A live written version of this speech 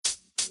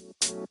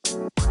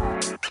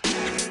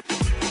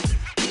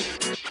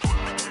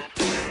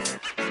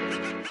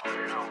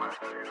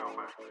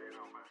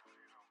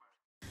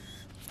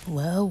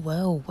Well,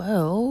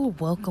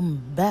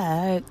 welcome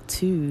back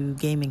to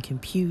Game and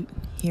Compute.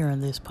 Here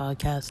on this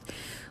podcast,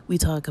 we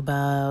talk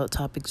about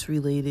topics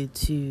related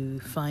to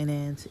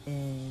finance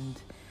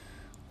and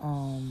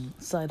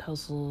side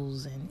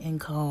hustles and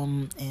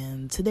income.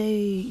 And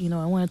today,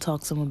 I want to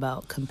talk some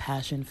about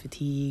compassion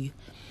fatigue.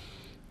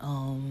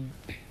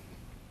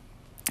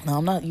 Now,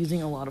 I'm not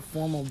using a lot of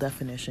formal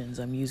definitions.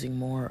 I'm using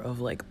more of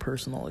like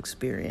personal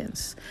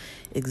experience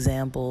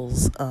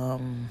examples.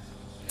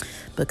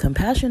 But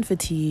compassion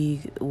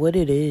fatigue, what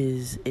it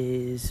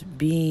is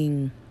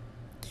being,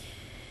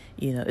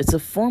 it's a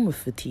form of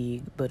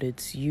fatigue, but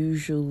it's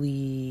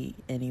usually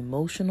an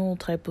emotional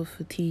type of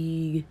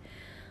fatigue,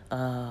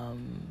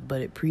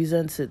 but it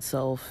presents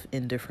itself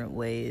in different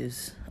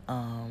ways.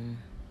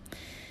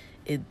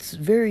 It's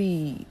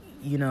very,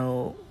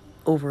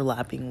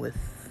 overlapping with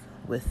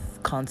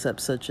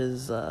concepts such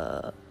as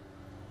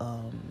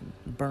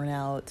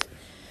burnout.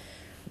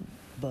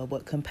 But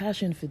what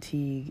compassion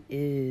fatigue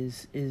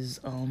is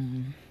just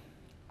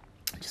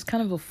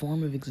kind of a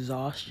form of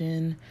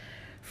exhaustion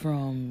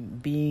from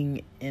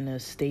being in a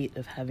state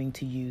of having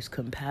to use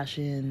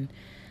compassion.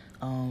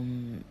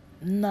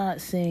 Not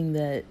saying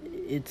that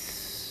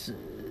it's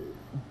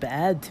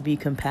bad to be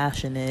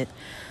compassionate,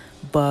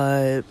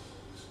 but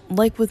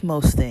like with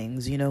most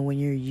things, when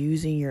you're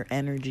using your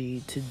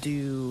energy to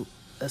do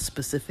a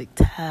specific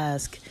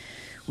task,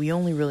 we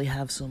only really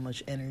have so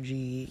much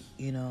energy.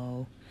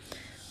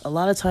 A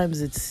lot of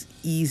times it's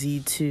easy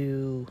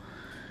to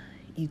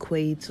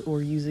equate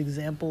or use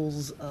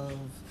examples of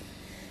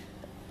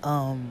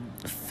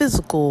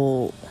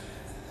physical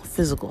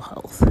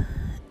health.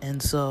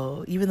 And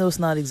so even though it's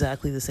not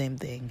exactly the same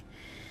thing,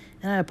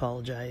 and I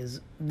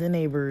apologize, the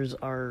neighbors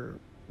are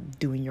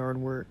doing yard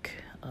work.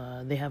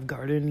 They have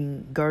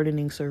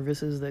gardening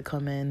services that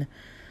come in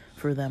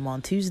for them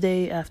on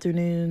Tuesday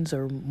afternoons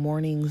or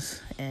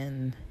mornings,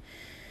 and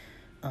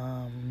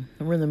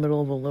we're in the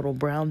middle of a little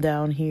brown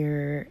down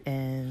here,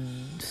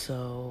 and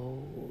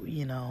so,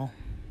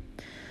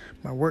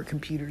 my work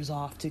computer's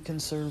off to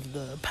conserve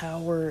the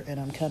power, and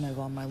I'm kind of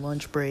on my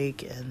lunch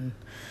break, and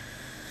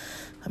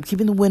I'm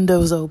keeping the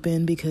windows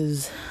open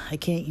because I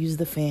can't use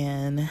the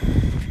fan,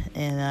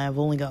 and I've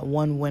only got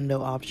one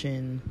window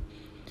option.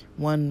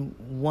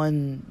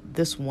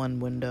 This one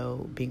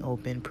window being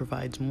open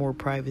provides more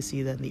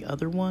privacy than the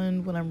other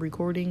one when I'm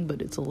recording,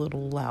 but it's a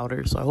little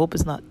louder, so I hope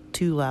it's not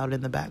too loud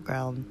in the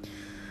background.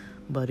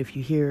 But if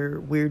you hear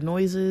weird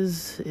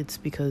noises, it's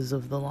because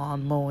of the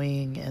lawn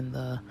mowing and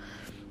the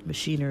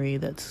machinery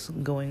that's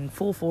going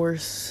full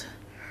force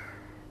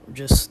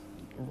just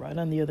right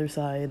on the other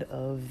side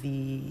of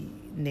the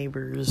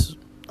neighbor's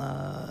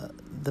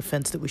the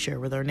fence that we share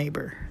with our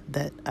neighbor.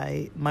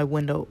 My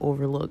window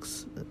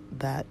overlooks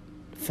that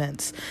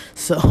fence,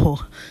 so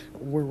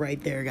we're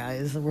right there,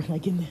 guys. We're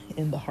like in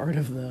the heart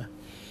of the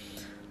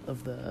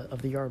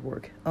yard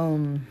work.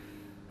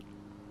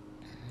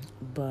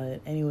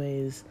 But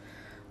anyways,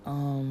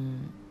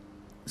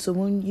 so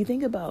when you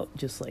think about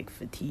just like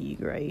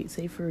fatigue, right?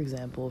 Say for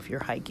example, if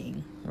you're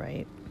hiking,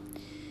 right?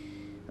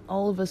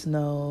 All of us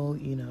know,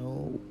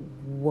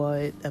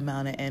 what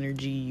amount of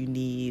energy you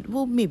need.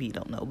 Well, maybe you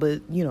don't know,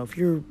 but if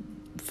you're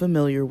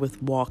familiar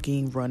with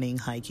walking, running,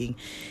 hiking,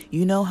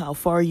 you know how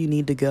far you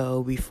need to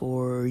go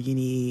before you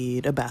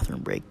need a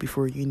bathroom break,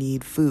 before you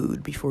need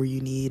food, before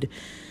you need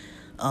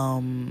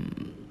a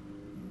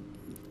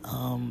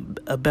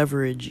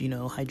beverage,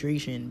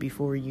 hydration,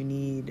 before you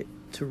need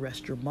to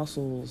rest your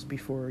muscles,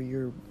 before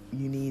you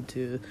need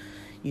to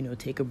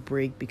take a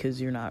break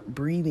because you're not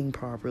breathing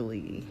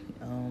properly.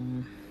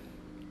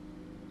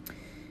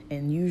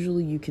 And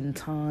usually you can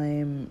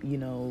time,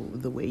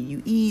 the way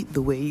you eat,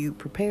 the way you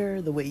prepare,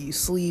 the way you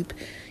sleep,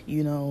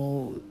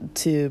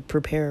 to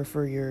prepare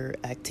for your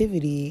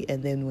activity.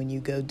 And then when you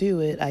go do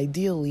it,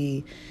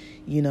 ideally,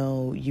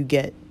 you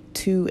get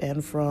to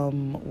and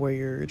from where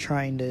you're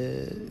trying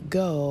to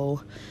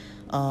go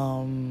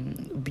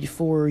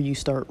before you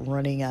start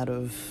running out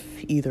of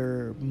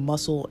either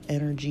muscle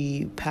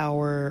energy,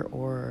 power,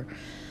 or,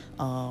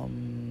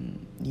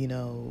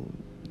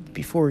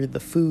 before the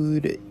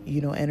food,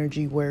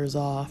 energy wears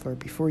off, or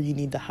before you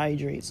need to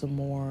hydrate some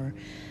more.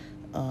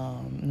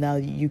 Now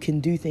you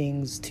can do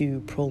things to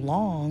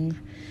prolong,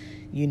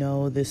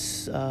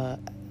 this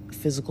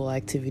physical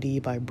activity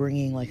by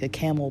bringing like a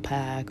camel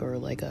pack or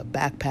like a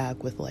backpack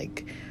with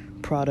like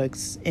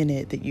products in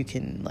it that you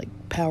can, like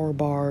power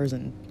bars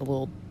and a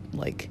little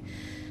like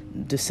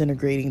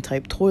disintegrating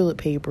type toilet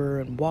paper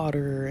and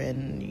water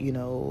and,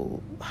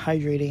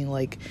 hydrating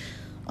like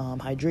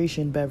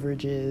hydration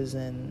beverages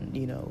and,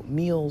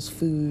 meals,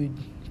 food,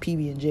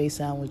 PB&J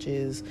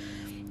sandwiches.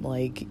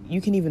 Like,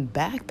 you can even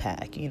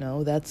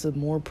backpack, that's a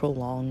more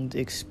prolonged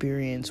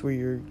experience where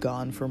you're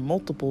gone for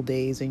multiple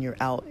days and you're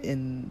out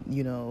in,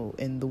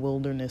 in the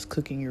wilderness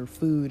cooking your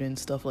food and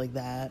stuff like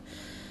that.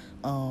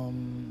 Or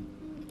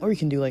you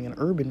can do like an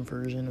urban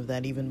version of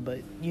that even, but,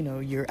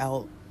 you're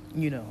out,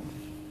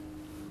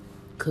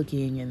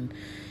 cooking, and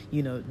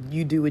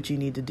you do what you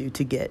need to do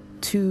to get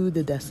to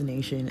the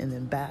destination and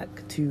then back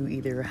to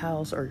either your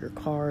house or your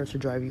car to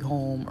drive you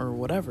home or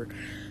whatever.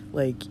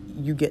 Like,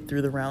 you get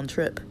through the round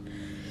trip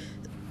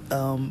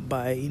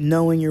by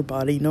knowing your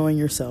body, knowing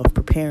yourself,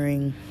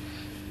 preparing.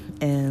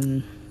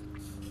 And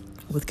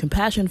with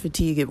compassion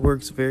fatigue, it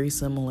works very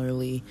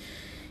similarly.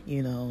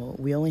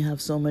 We only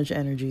have so much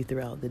energy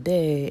throughout the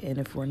day, and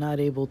if we're not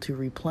able to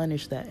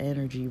replenish that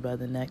energy by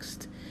the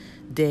next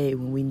day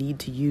when we need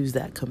to use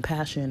that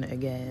compassion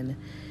again,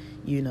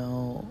 you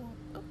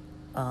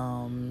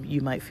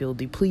might feel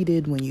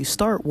depleted when you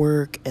start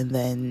work, and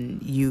then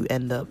you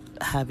end up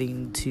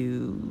having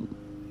to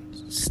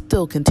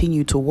still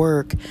continue to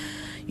work.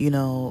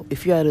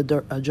 If you had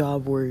a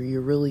job where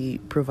you're really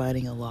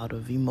providing a lot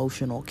of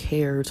emotional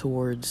care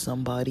towards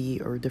somebody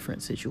or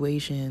different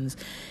situations,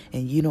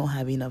 and you don't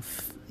have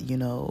enough,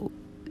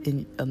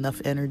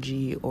 enough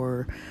energy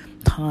or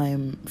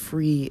time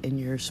free in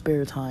your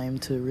spare time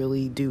to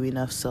really do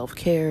enough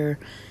self-care,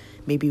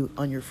 maybe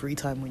on your free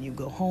time when you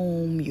go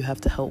home, you have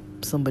to help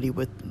somebody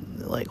with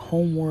like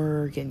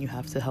homework, and you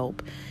have to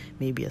help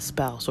maybe a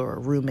spouse or a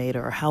roommate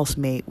or a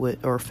housemate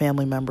or a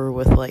family member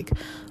with like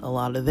a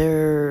lot of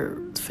their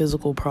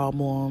physical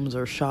problems,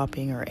 or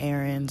shopping or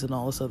errands and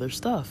all this other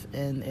stuff.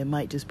 And it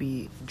might just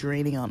be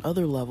draining on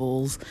other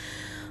levels.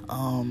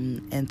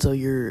 And so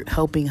you're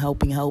helping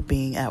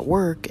at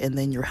work, and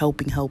then you're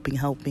helping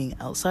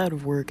outside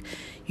of work.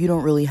 You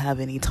don't really have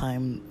any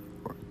time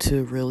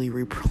to really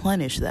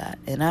replenish that.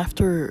 And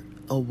after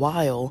a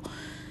while,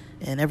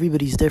 and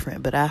everybody's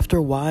different, but after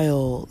a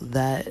while,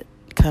 that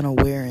kind of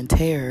wear and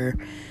tear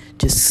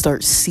just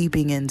starts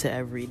seeping into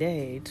every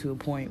day, to a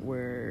point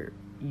where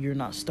you're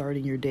not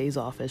starting your days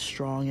off as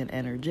strong and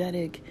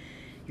energetic.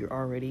 You're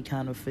already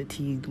kind of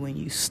fatigued when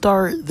you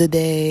start the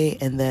day,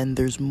 and then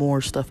there's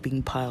more stuff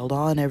being piled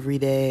on every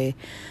day.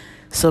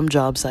 Some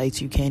job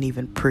sites, you can't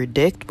even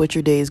predict what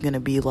your day is going to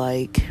be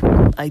like.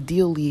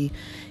 Ideally,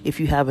 if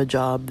you have a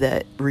job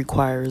that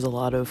requires a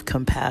lot of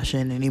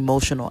compassion and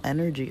emotional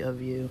energy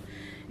of you,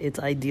 it's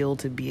ideal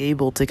to be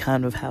able to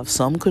kind of have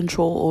some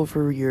control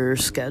over your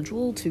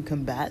schedule to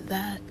combat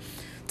that.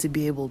 To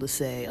be able to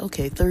say,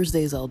 okay,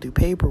 Thursdays I'll do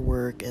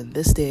paperwork, and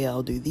this day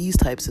I'll do these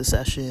types of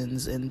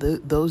sessions, and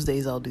those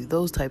days I'll do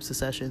those types of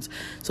sessions,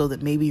 so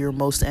that maybe your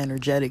most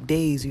energetic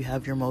days you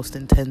have your most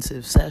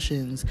intensive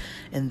sessions,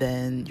 and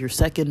then your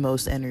second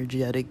most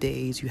energetic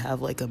days you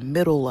have like a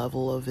middle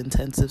level of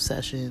intensive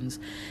sessions,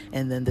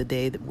 and then the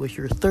day that with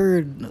your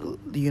third,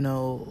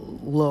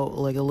 low,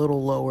 like a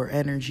little lower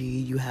energy,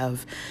 you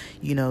have,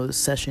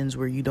 sessions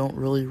where you don't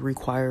really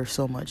require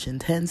so much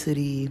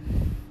intensity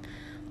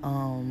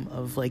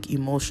of like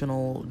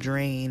emotional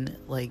drain.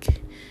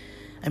 Like,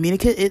 I mean,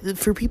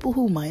 for people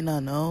who might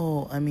not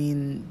know, I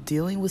mean,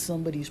 dealing with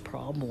somebody's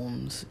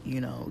problems,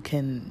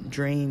 can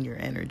drain your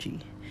energy.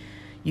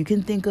 You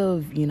can think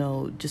of,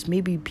 just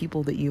maybe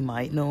people that you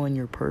might know in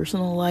your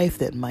personal life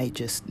that might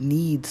just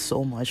need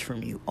so much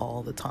from you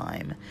all the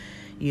time,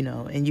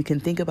 and you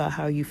can think about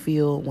how you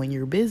feel when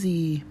you're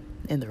busy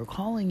and they're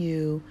calling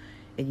you,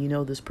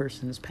 and this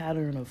person's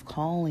pattern of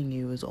calling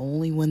you is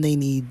only when they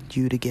need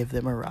you to give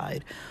them a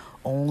ride,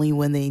 only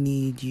when they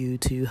need you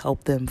to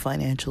help them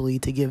financially,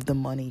 to give them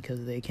money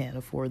because they can't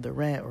afford the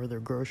rent or their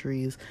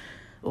groceries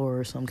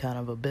or some kind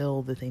of a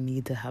bill that they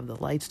need to have the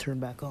lights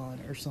turned back on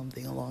or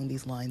something along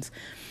these lines.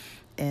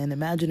 And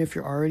imagine if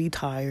you're already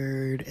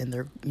tired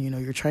and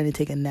you're trying to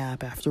take a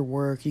nap after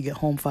work. You get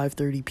home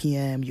 5:30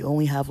 p.m. You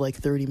only have like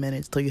 30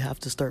 minutes till you have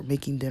to start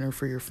making dinner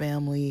for your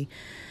family.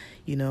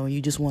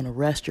 You just want to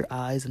rest your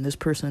eyes, and this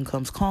person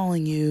comes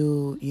calling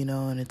you,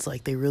 and it's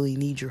like they really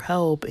need your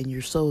help, and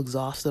you're so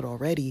exhausted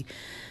already.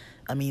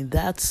 I mean,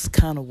 that's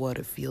kind of what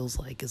it feels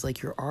like. It's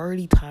like you're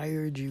already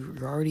tired,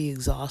 you're already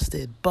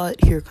exhausted,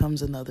 but here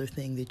comes another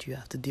thing that you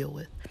have to deal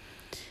with.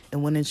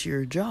 And when it's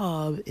your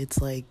job,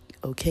 it's like,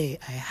 okay,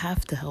 I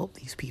have to help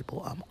these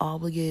people. I'm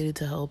obligated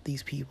to help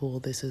these people.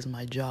 This is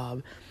my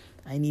job.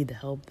 I need to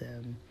help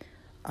them.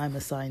 I'm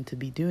assigned to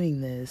be doing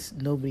this.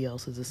 Nobody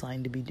else is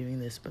assigned to be doing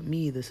this but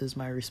me. This is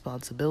my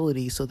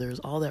responsibility. So there's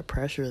all that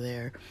pressure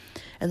there.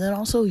 And then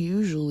also,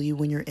 usually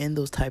when you're in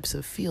those types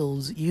of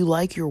fields, you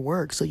like your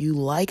work. So you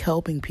like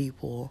helping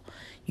people.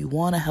 You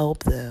want to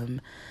help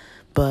them.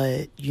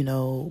 But,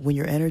 when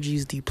your energy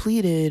is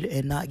depleted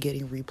and not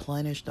getting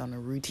replenished on a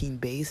routine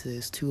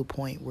basis to a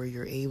point where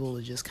you're able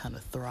to just kind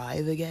of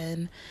thrive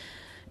again,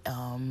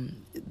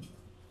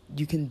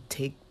 you can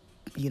take,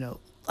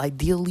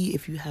 ideally,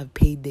 if you have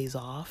paid days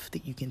off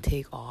that you can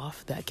take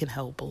off, that can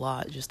help a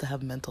lot, just to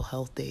have mental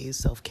health days,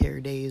 self-care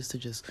days, to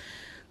just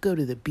go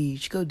to the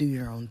beach, go do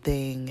your own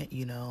thing,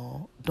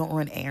 don't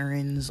run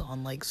errands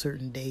on like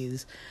certain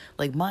days.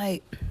 Like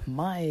my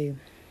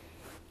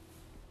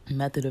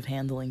method of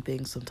handling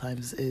things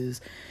sometimes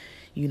is,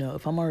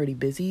 if I'm already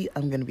busy,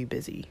 I'm going to be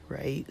busy,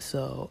 right?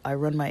 So I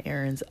run my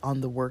errands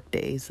on the work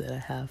days that I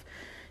have.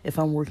 If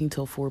I'm working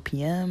till 4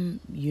 p.m.,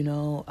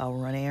 I'll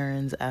run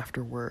errands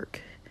after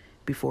work,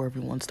 before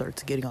everyone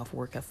starts getting off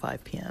work at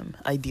 5 p.m.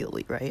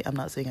 ideally, right? I'm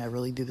not saying I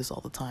really do this all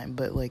the time,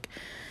 but like,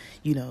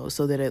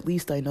 so that at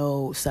least I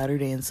know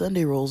Saturday and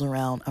Sunday rolls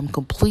around, I'm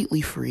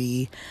completely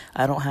free.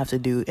 I don't have to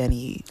do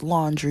any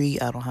laundry.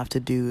 I don't have to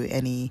do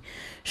any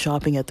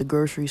shopping at the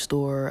grocery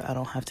store. I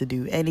don't have to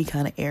do any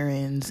kind of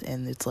errands.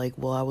 And it's like,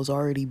 well, I was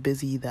already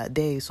busy that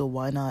day, so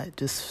why not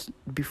just,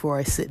 before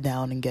I sit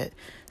down and get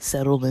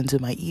settled into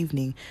my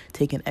evening,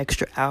 take an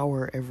extra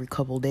hour every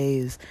couple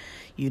days,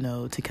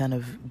 to kind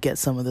of get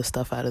some of the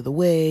stuff out of the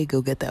way,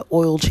 go get that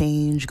oil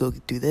change, go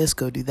do this,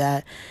 go do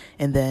that.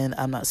 And then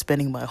I'm not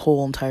spending my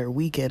whole entire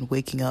weekend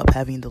waking up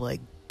having to like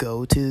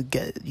go to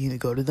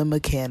the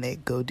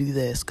mechanic, go do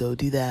this, go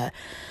do that.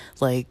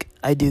 Like,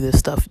 I do this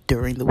stuff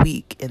during the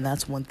week, and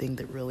that's one thing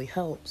that really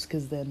helps,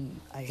 because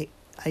then I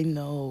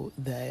know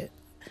that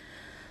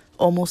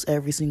almost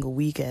every single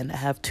weekend I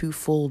have 2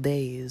 full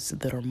days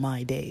that are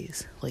my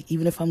days. Like,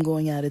 even if I'm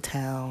going out of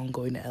town,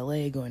 going to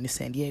LA, going to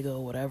San Diego,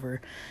 whatever,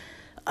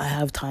 I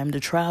have time to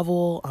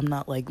travel. I'm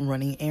not like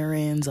running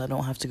errands. I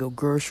don't have to go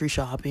grocery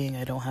shopping.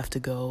 I don't have to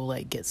go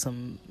like get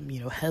some,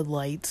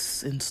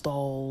 headlights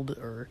installed,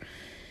 or,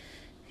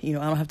 I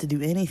don't have to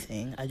do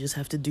anything. I just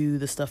have to do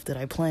the stuff that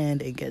I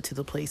planned and get to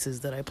the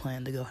places that I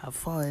plan to go have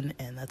fun.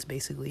 And that's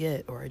basically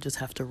it. Or I just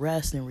have to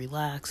rest and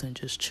relax and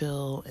just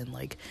chill and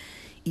like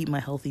eat my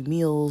healthy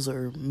meals,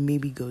 or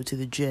maybe go to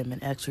the gym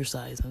and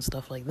exercise and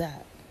stuff like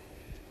that.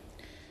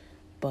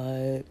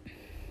 But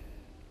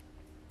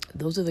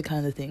those are the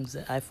kind of things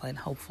that I find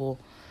helpful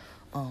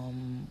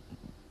when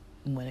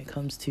it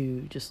comes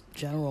to just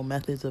general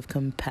methods of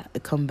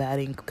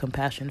combating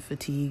compassion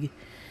fatigue.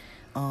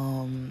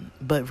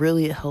 But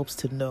really it helps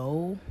to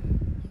know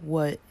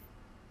what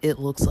it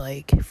looks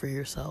like for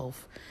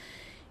yourself.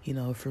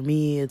 For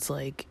me, it's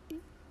like,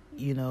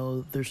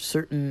 there's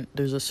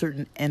a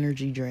certain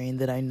energy drain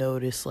that I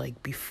notice,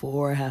 like,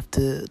 before I have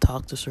to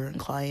talk to certain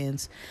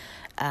clients.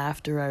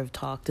 After I've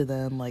talked to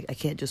them, like, I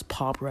can't just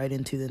pop right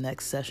into the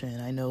next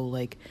session. I know,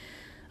 like,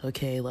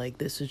 okay, like,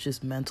 this is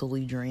just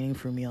mentally draining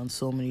for me on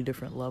so many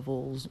different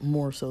levels,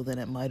 more so than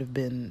it might have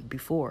been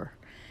before,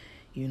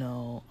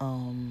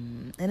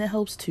 and it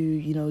helps to,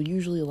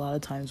 usually a lot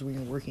of times when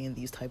you're working in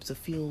these types of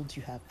fields,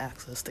 you have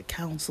access to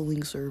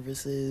counseling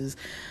services,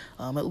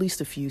 at least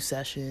a few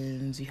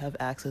sessions, you have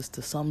access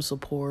to some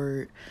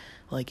support.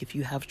 Like, if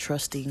you have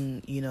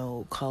trusting,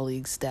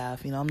 colleagues,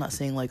 staff, I'm not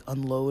saying like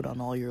unload on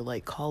all your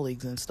like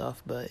colleagues and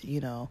stuff, but,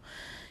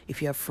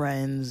 if you have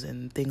friends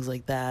and things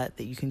like that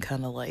you can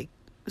kind of like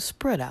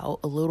spread out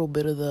a little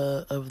bit of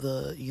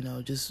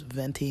the just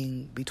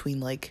venting between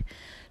like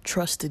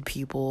trusted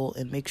people,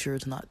 and make sure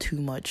it's not too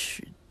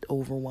much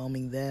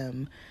overwhelming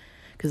them.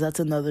 Because that's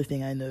another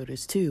thing I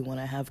notice too, when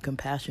I have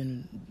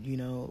compassion,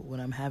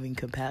 when I'm having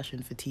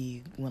compassion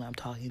fatigue, when I'm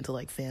talking to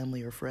like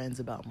family or friends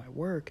about my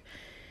work,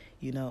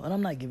 and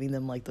I'm not giving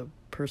them like the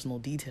personal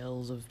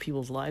details of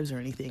people's lives or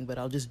anything, but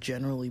I'll just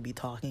generally be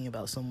talking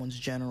about someone's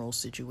general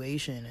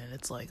situation, and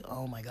it's like,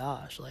 oh my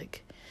gosh,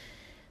 like,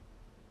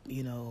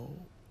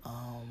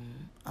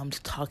 I'm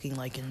talking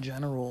like in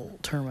general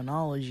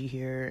terminology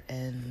here,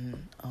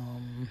 and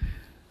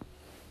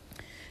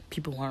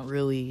people aren't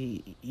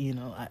really,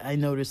 I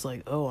notice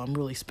like, oh, I'm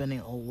really spending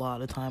a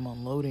lot of time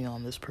unloading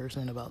on this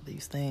person about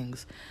these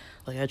things.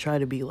 Like, I try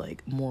to be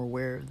like more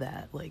aware of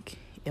that. Like,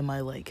 am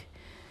I like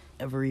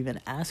ever even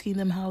asking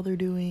them how they're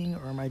doing,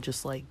 or am I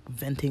just like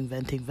venting,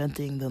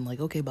 then like,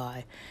 okay,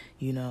 bye,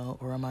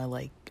 or am I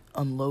like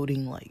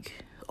unloading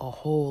like a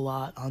whole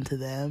lot onto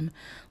them?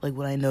 Like,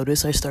 when I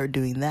notice I start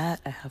doing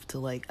that, I have to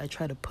like, I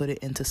try to put it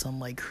into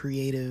some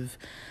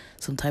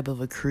type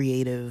of a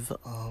creative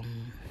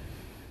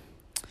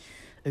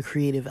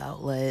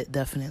outlet,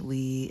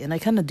 definitely. And I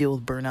kind of deal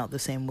with burnout the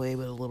same way,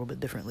 but a little bit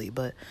differently.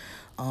 But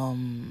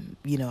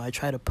I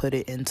try to put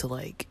it into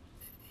like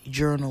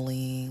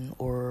journaling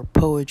or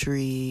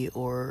poetry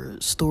or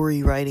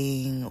story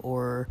writing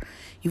or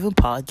even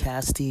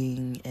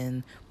podcasting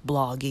and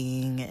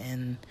blogging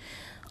and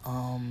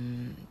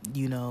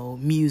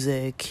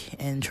music,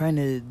 and trying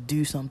to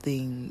do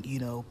something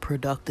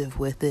productive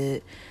with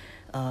it,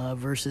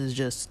 versus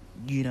just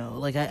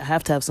like, I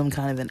have to have some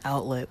kind of an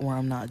outlet where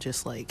I'm not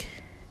just like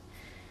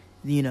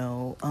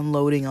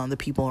unloading on the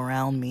people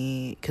around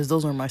me, because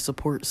those are my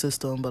support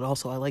system, but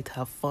also I like to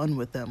have fun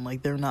with them.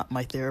 Like, they're not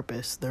my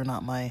therapist, they're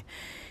not my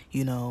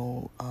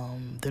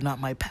they're not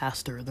my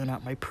pastor, they're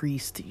not my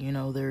priest,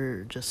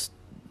 they're just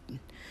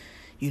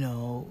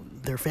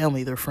their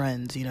family, their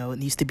friends. It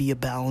needs to be a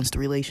balanced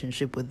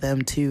relationship with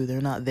them too.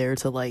 They're not there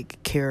to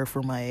like care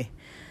for my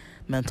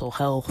mental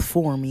health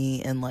for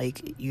me and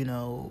like,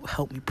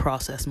 help me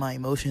process my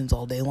emotions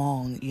all day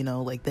long.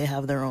 Like, they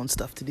have their own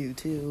stuff to do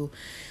too.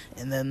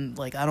 And then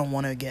like, I don't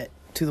want to get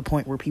to the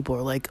point where people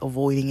are like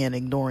avoiding and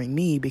ignoring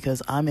me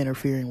because I'm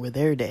interfering with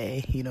their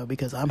day,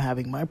 because I'm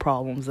having my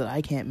problems that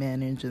I can't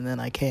manage, and then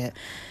I can't,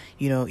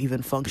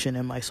 even function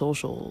in my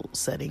social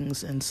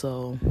settings, and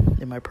so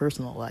in my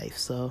personal life.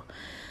 So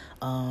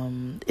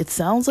it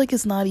sounds like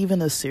it's not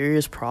even a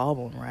serious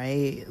problem,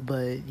 right?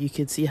 But you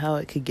could see how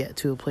it could get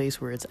to a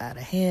place where it's out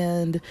of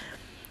hand.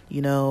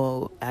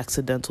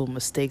 accidental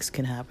mistakes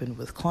can happen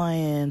with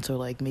clients, or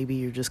like maybe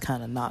you're just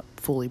kind of not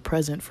fully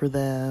present for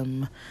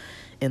them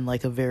in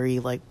like a very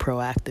like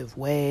proactive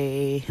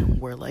way,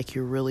 where like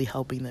you're really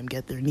helping them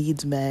get their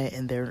needs met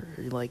and they're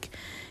like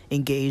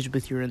engaged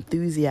with your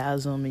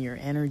enthusiasm and your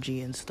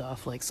energy and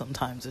stuff. Like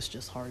sometimes it's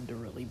just hard to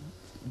really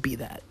be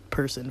that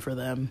person for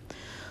them.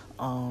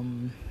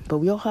 But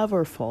we all have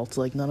our faults.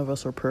 Like none of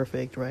us are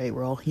perfect, right?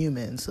 We're all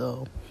human.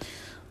 So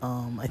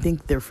I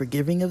think they're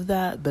forgiving of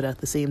that, but at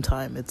the same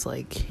time it's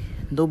like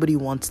nobody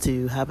wants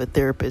to have a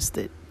therapist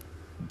that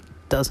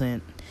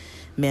doesn't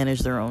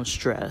manage their own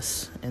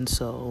stress. And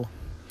so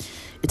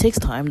it takes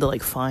time to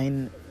like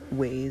find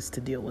ways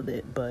to deal with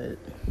it, but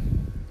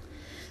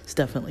it's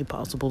definitely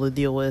possible to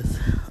deal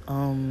with.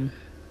 And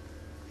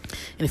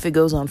if it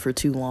goes on for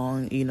too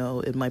long,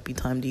 it might be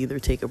time to either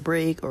take a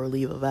break or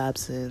leave of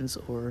absence,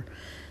 or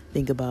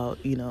think about,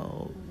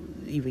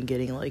 even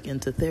getting like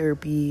into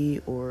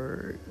therapy,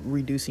 or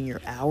reducing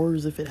your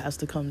hours if it has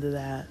to come to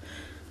that,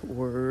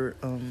 or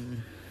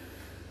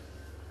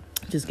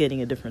just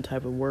getting a different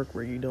type of work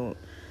where you don't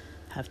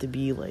have to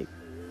be like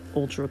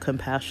ultra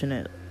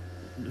compassionate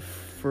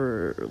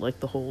for like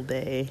the whole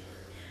day,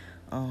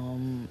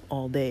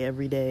 all day,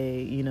 every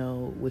day,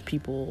 with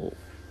people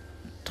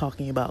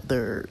talking about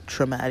their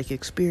traumatic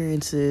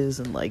experiences,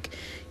 and like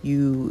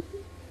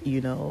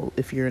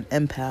if you're an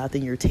empath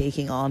and you're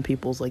taking on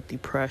people's like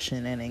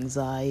depression and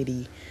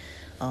anxiety,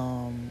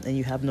 and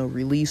you have no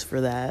release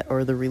for that,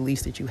 or the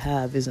release that you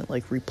have isn't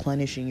like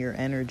replenishing your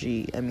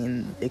energy, I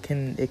mean, it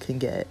can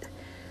get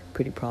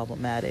pretty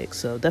problematic.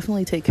 So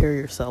definitely take care of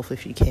yourself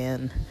if you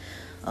can.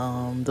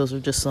 Those are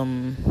just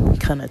some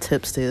kind of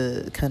tips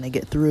to kind of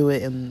get through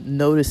it, and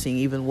noticing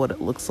even what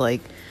it looks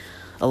like.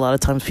 A lot of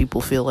times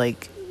people feel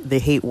like they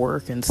hate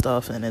work and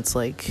stuff, and it's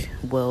like,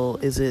 well,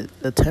 is it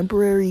a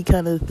temporary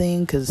kind of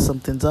thing because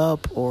something's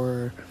up,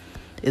 or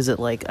is it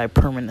like I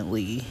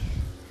permanently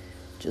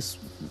just,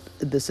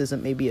 this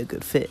isn't maybe a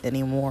good fit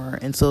anymore?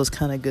 And so it's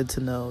kind of good to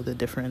know the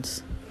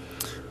difference.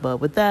 But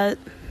with that,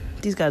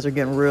 these guys are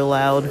getting real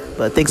loud,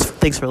 but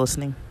thanks for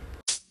listening.